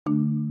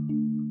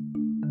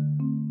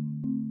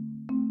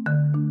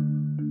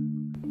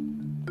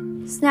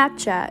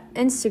Snapchat,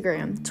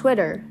 Instagram,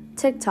 Twitter,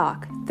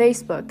 TikTok,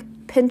 Facebook,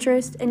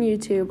 Pinterest, and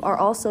YouTube are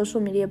all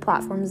social media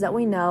platforms that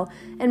we know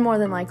and more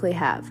than likely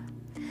have.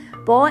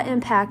 But what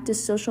impact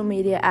does social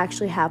media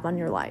actually have on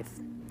your life?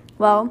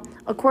 Well,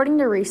 according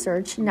to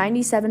research,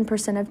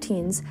 97% of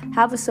teens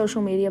have a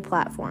social media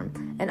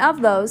platform, and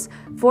of those,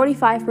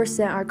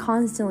 45% are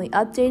constantly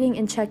updating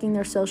and checking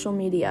their social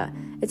media.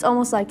 It's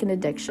almost like an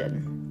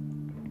addiction.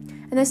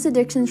 And this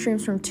addiction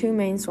stems from two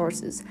main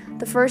sources,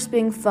 the first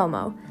being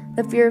FOMO,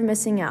 the fear of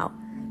missing out.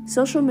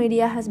 Social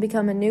media has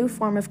become a new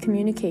form of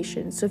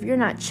communication, so if you're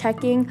not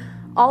checking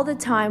all the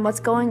time what's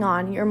going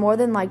on, you're more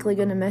than likely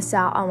going to miss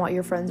out on what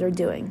your friends are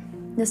doing.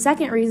 The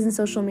second reason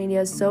social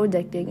media is so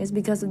addicting is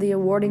because of the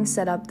rewarding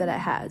setup that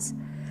it has.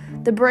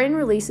 The brain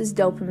releases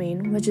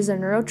dopamine, which is a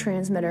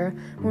neurotransmitter,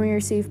 when we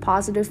receive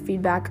positive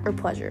feedback or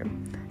pleasure.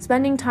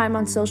 Spending time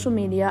on social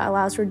media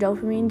allows for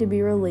dopamine to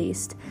be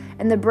released,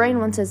 and the brain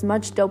wants as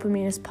much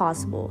dopamine as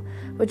possible,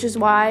 which is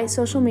why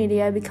social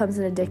media becomes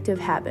an addictive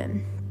habit.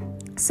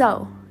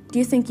 So, do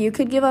you think you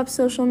could give up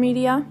social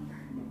media?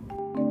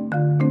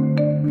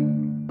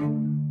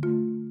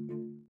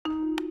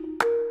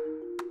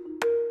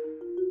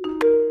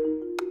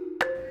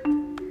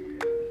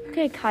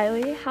 Okay,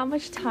 Kylie, how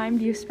much time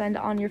do you spend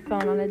on your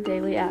phone on a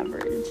daily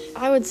average?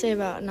 I would say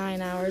about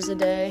 9 hours a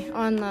day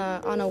on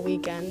a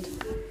weekend.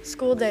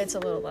 School day, it's a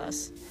little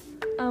less.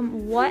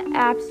 What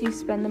apps do you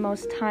spend the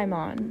most time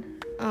on?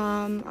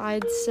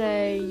 I'd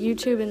say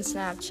YouTube and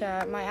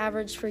Snapchat. My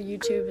average for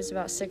YouTube is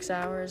about 6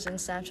 hours, and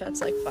Snapchat's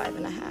like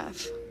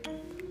 5.5.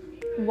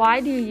 Why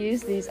do you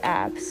use these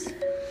apps?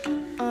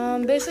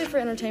 Basically for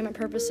entertainment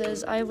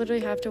purposes. I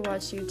literally have to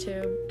watch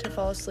YouTube to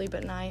fall asleep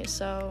at night,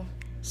 so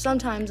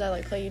sometimes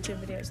I play YouTube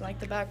videos and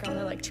the background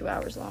they're 2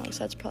 hours long, so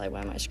that's probably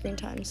why my screen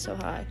time is so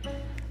high.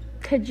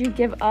 Could you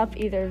give up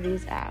either of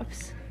these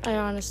apps? I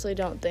honestly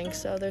don't think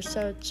so. They're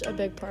such a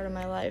big part of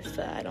my life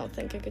that I don't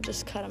think I could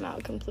just cut them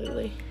out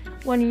completely.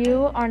 When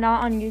you are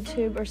not on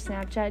YouTube or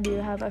Snapchat, do you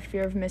have a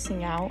fear of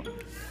missing out?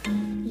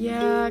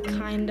 Yeah,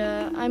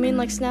 kinda. I mean,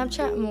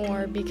 Snapchat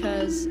more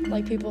because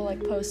people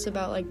post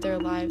about their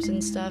lives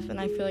and stuff, and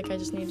I feel like I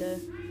just need to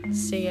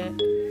see it.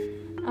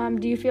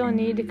 Do you feel a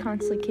need to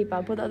constantly keep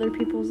up with other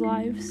people's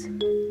lives?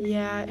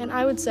 Yeah, and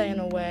I would say in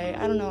a way,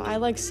 I don't know, I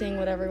like seeing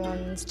what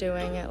everyone's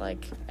doing at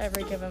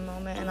every given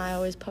moment, and I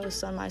always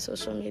post on my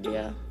social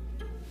media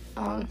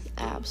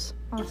apps.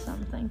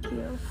 Awesome, thank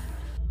you.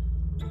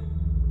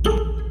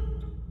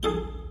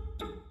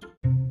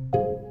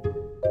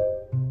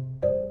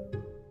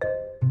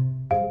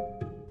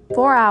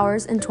 "4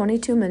 hours and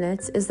 22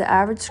 minutes is the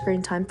average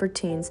screen time for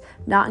teens,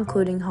 not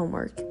including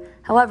homework.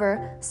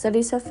 However,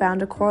 studies have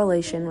found a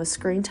correlation with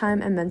screen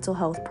time and mental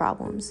health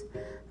problems.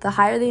 The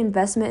higher the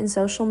investment in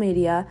social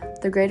media,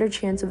 the greater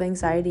chance of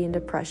anxiety and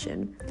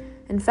depression.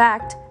 In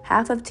fact,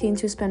 half of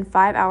teens who spend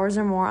 5 hours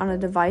or more on a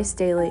device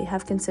daily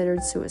have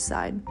considered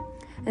suicide.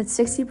 And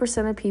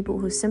 60% of people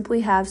who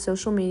simply have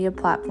social media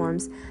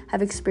platforms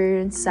have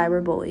experienced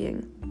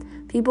cyberbullying.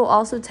 People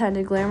also tend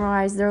to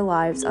glamorize their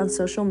lives on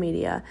social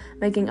media,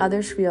 making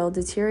others feel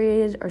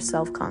deteriorated or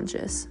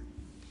self-conscious.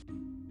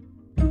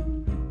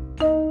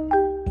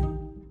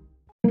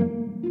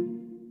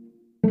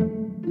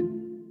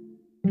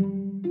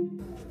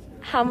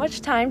 How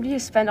much time do you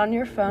spend on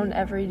your phone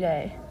every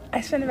day? I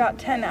spend about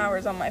 10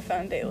 hours on my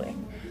phone daily.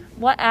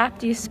 What app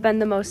do you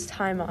spend the most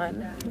time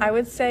on? I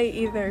would say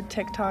either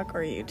TikTok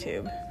or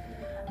YouTube.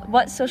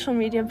 What social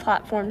media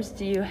platforms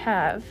do you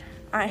have?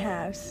 I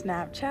have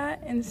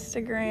Snapchat,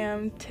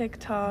 Instagram,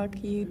 TikTok,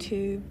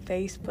 YouTube,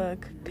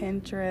 Facebook,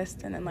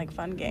 Pinterest, and then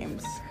fun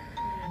games.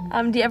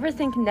 Do you ever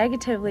think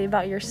negatively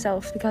about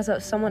yourself because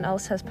of someone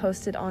else has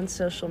posted on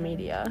social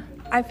media?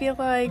 I feel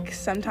like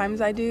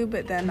sometimes I do,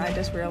 but then I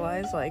just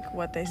realize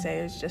what they say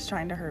is just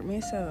trying to hurt me,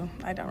 so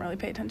I don't really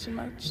pay attention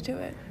much to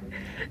it.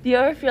 Do you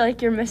ever feel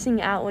like you're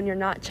missing out when you're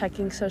not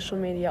checking social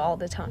media all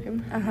the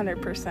time?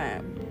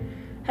 100%.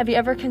 Have you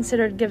ever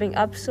considered giving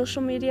up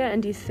social media,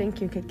 and do you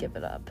think you could give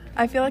it up?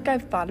 I feel like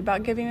I've thought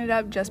about giving it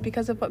up just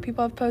because of what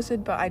people have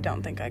posted, but I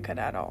don't think I could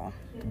at all.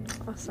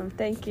 Awesome,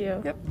 thank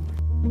you. Yep.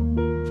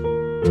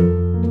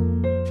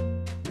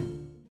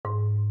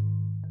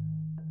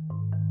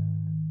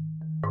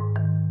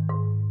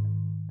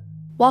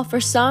 While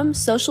for some,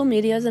 social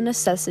media is a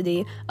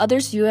necessity,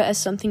 others view it as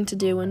something to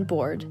do when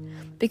bored.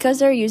 Because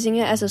they're using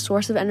it as a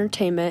source of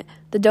entertainment,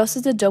 the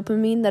doses of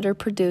dopamine that are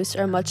produced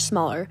are much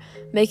smaller,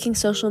 making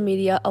social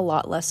media a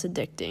lot less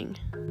addicting.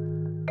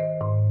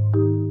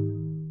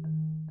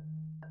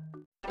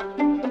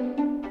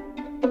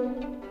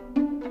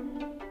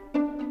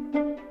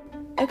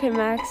 Okay,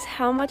 Max,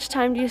 how much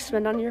time do you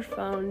spend on your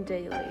phone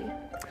daily?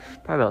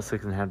 Probably about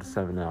 6.5 to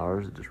 7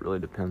 hours. It just really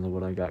depends on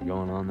what I got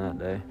going on that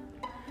day.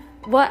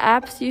 What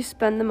apps do you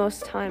spend the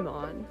most time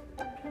on?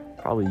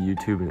 Probably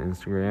YouTube and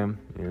Instagram,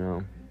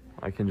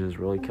 I can just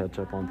really catch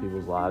up on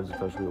people's lives,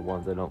 especially the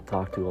ones I don't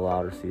talk to a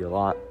lot or see a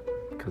lot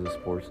because of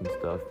sports and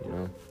stuff,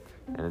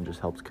 and it just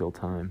helps kill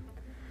time.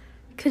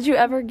 Could you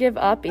ever give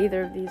up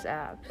either of these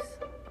apps?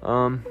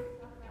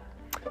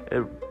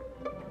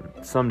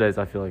 Some days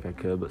I feel like I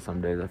could, but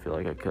some days I feel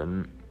like I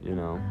couldn't, you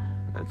know.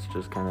 It's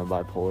just kind of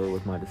bipolar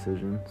with my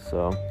decision,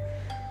 so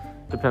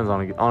depends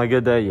on a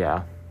good day,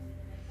 yeah.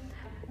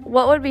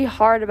 What would be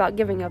hard about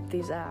giving up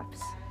these apps?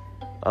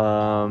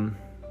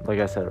 Like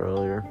I said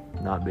earlier,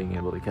 not being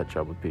able to catch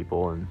up with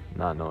people and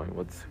not knowing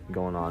what's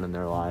going on in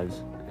their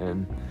lives,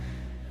 and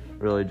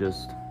really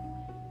just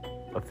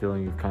a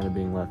feeling of kind of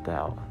being left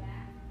out.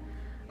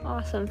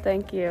 Awesome,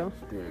 thank you.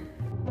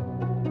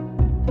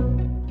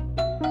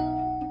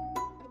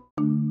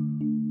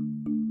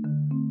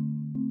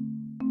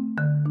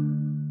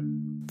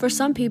 For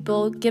some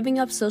people, giving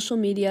up social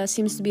media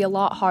seems to be a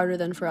lot harder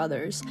than for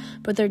others,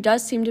 but there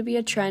does seem to be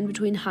a trend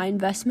between high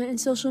investment in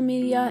social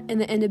media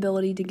and the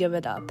inability to give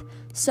it up.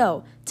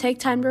 So, take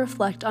time to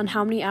reflect on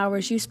how many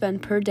hours you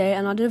spend per day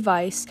on a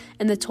device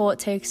and the toll it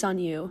takes on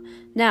you.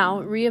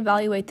 Now,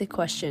 reevaluate the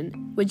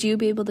question: would you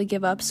be able to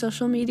give up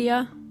social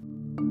media?